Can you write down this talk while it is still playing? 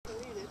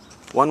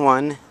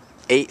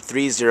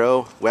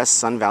11830 West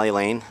Sun Valley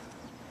Lane.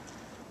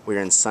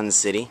 We're in Sun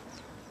City.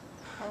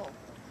 Oh,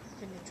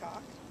 can you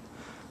talk?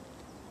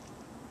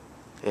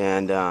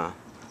 And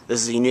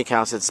this is a unique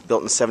house. It's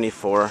built in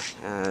 '74,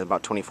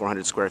 about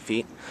 2,400 square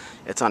feet.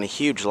 It's on a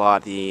huge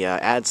lot. The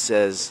ad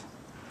says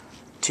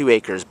 2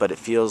 acres, but it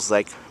feels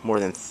like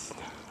more than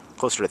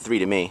closer to 3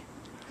 to me.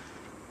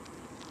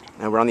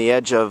 Now we're on the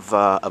edge of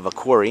a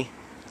quarry.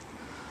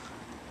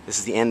 This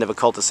is the end of a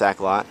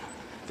cul-de-sac lot.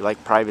 If you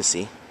like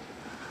privacy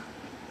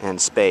and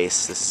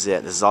space, this is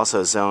it. This is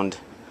also zoned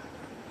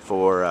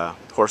for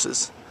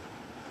horses.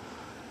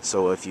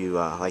 So if you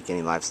like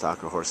any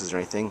livestock or horses or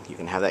anything, you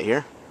can have that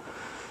here.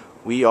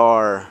 We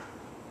are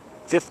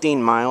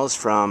 15 miles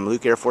from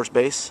Luke Air Force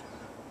Base.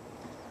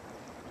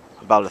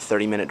 About a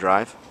 30-minute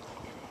drive.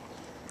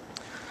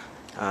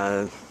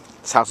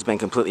 This house has been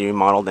completely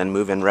remodeled and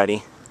move-in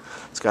ready.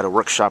 It's got a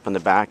workshop in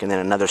the back and then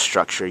another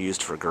structure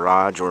used for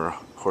garage or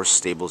horse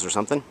stables or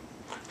something.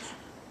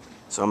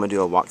 So I'm going to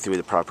do a walk through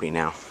the property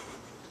now.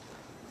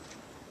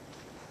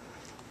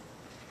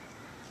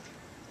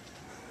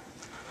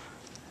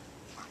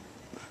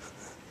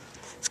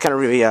 It's kind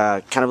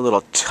of a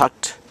little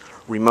tucked,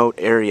 remote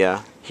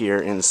area here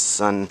in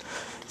Sun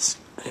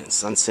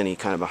City,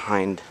 kind of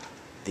behind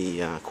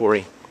the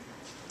quarry.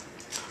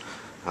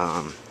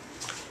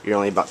 You're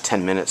only about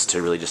 10 minutes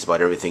to really just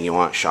about everything you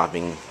want: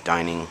 shopping,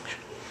 dining,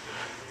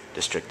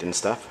 district and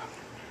stuff.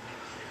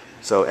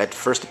 So at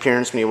first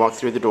appearance, when you walk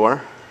through the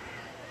door,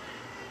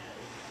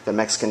 the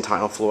Mexican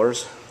tile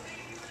floors.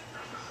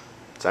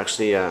 It's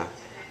actually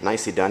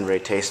nicely done, very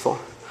tasteful.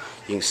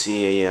 You can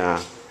see a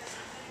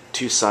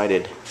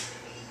two-sided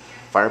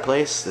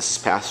fireplace. This is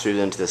passed through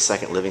into the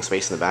second living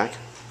space in the back.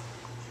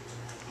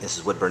 This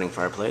is wood-burning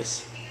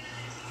fireplace.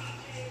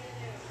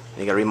 And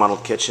you got a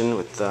remodeled kitchen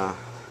with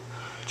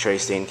cherry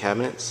stained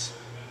cabinets.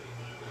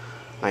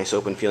 Nice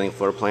open feeling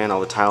floor plan.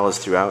 All the tile is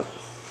throughout.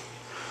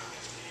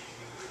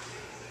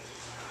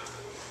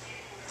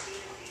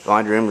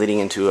 Laundry room leading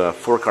into a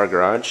 4-car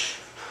garage.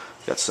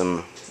 Got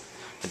some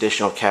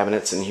additional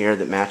cabinets in here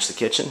that match the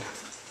kitchen.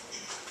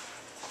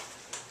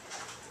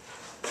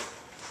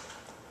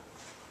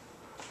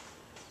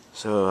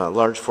 So a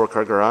large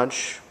 4-car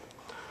garage.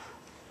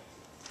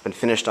 Been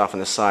finished off on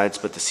the sides,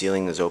 but the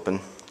ceiling is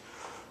open,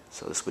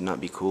 so this would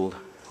not be cooled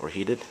or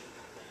heated.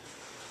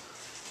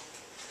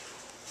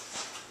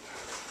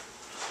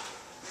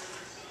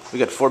 We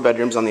got 4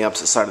 bedrooms on the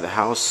opposite side of the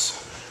house.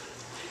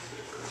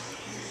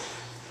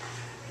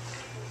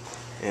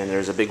 And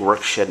there's a big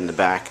work shed in the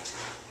back.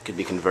 Could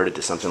be converted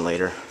to something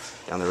later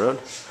down the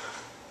road.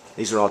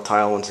 These are all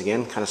tile once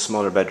again, kind of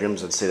smaller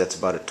bedrooms. I'd say that's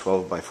about a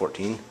 12 by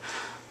 14.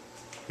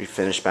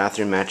 Refinished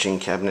bathroom, matching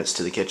cabinets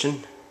to the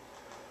kitchen.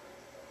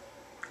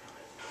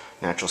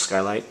 Natural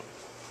skylight.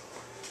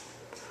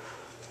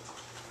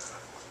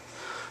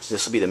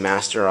 This will be the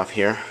master off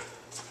here.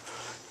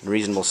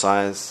 Reasonable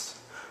size.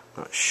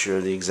 Not sure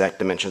the exact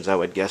dimensions. I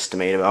would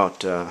guesstimate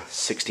about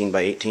 16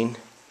 by 18.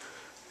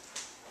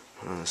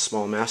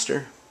 Small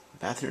master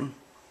bathroom.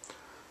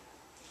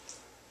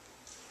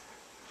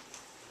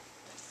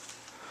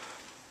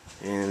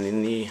 And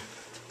in the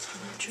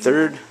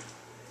third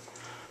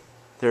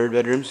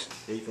bedrooms,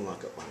 yeah, you can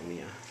lock up behind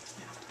me.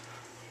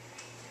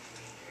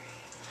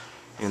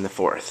 And the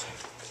fourth.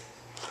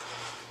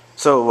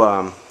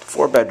 So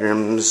 4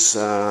 bedrooms,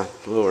 a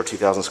little over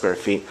 2,000 square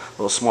feet, a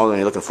little smaller than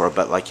you're looking for,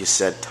 but like you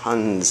said,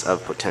 tons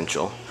of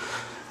potential.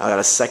 I got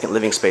a second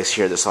living space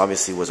here. This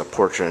obviously was a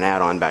porch or an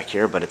add-on back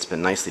here, but it's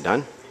been nicely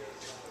done.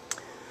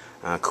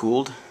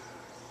 Cooled.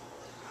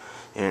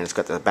 And it's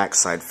got the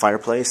backside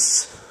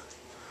fireplace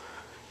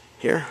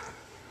here.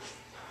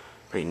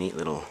 Pretty neat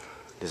little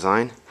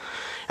design.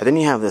 And then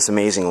you have this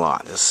amazing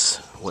lot. This,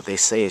 what they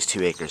say is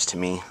 2 acres. To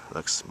me,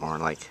 looks more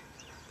like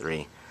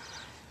 3.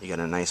 You got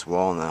a nice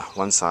wall on the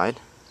one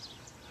side.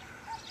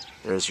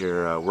 There's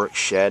your work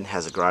shed.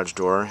 Has a garage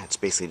door. It's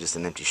basically just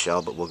an empty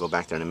shell, but we'll go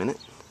back there in a minute.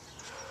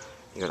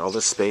 You got all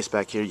this space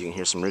back here. You can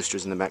hear some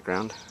roosters in the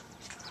background.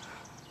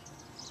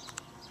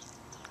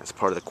 That's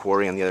part of the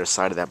quarry on the other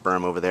side of that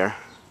berm over there,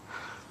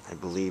 I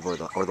believe, or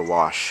the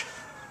wash.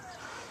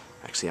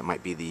 Actually, it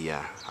might be the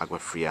Agua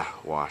Fria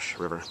wash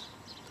river.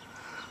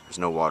 There's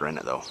no water in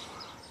it though.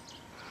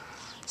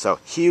 So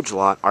huge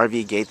lot,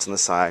 RV gates on the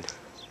side,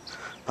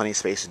 plenty of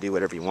space to do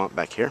whatever you want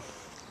back here.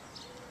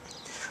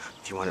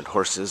 If you wanted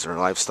horses or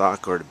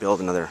livestock or to build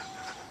another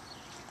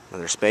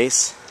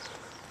space.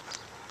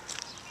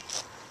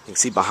 You can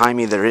see behind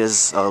me there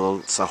is a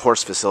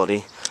horse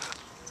facility.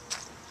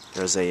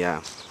 There's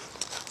a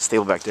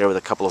stable back there with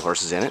a couple of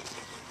horses in it.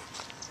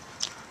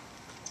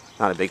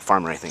 Not a big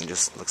farm or anything,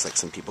 just looks like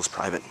some people's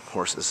private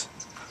horses.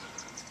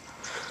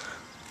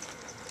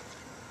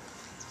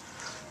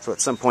 So at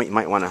some point you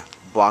might want to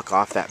block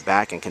off that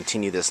back and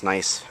continue this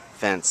nice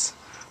fence,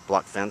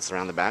 block fence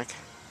around the back.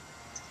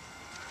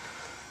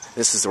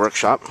 This is the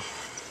workshop.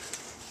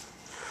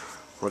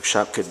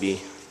 Workshop could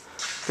be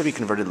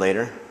converted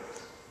later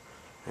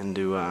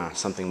into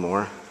something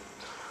more.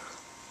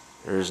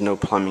 There is no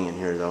plumbing in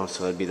here though,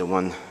 so that'd be the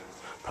one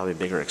probably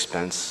bigger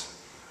expense.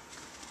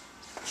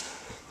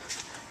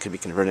 Could be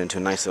converted into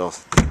a nice little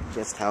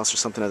guest house or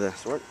something of the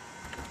sort.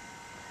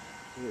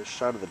 Here's a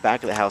shot of the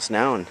back of the house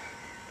now, and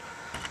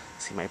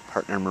see my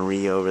partner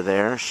Marie over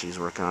there. She's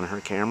working on her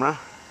camera.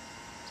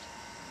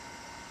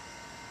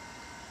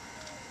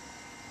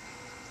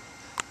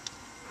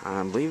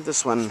 I believe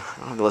this one, I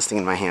don't have the listing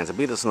in my hands, I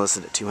believe this one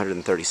listed at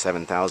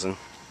 $237,000.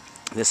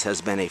 This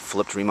has been a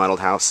flipped, remodeled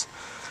house.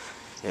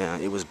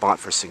 It was bought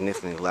for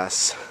significantly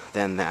less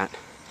than that,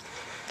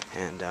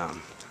 and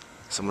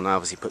someone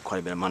obviously put quite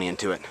a bit of money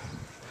into it.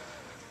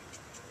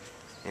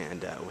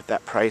 And with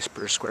that price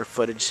per square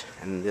footage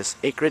and this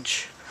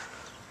acreage,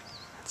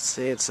 I'd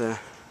say it's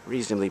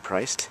reasonably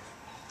priced.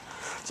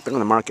 It's been on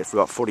the market for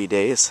about 40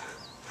 days.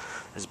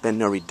 There's been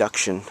no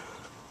reduction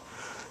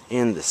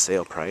in the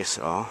sale price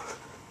at all.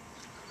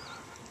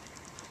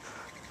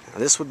 Now,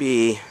 this would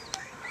be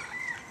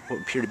what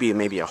would appear to be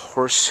maybe a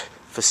horse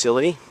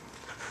facility.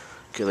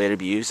 Could later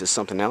be used as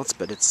something else,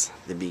 but it's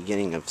the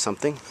beginning of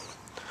something.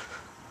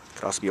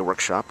 Could also be a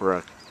workshop or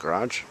a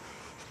garage.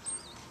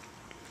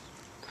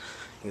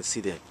 You can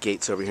see the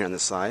gates over here on the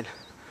side.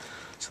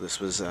 So this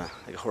was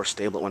like a horse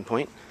stable at one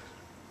point.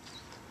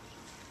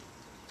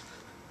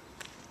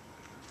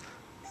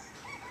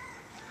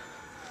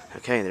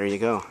 Okay, there you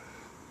go.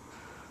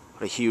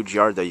 What a huge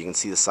yard, though. You can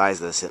see the size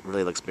of this. It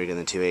really looks bigger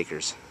than 2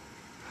 acres.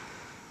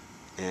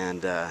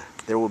 And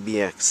there will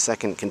be a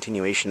second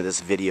continuation of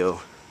this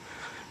video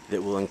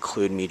that will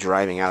include me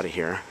driving out of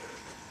here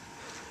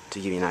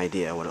to give you an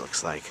idea what it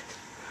looks like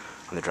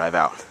on the drive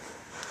out.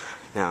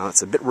 Now,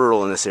 it's a bit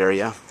rural in this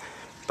area,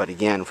 but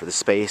again, for the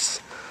space,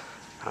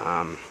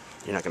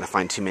 you're not going to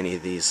find too many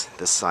of this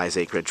size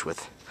acreage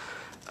with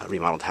a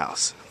remodeled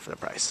house for the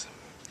price.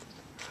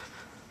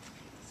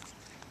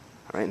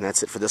 Alright, and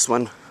that's it for this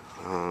one.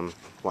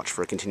 Watch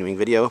for a continuing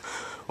video.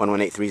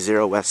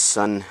 11830 West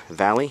Sun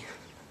Valley,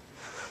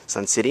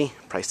 Sun City,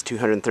 price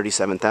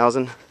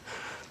 $237,000.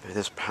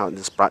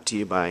 This brought to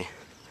you by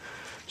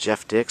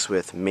Jeff Dix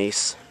with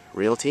Mace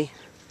Realty.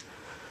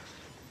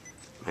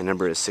 My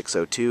number is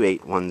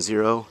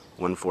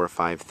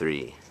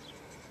 602-810-1453.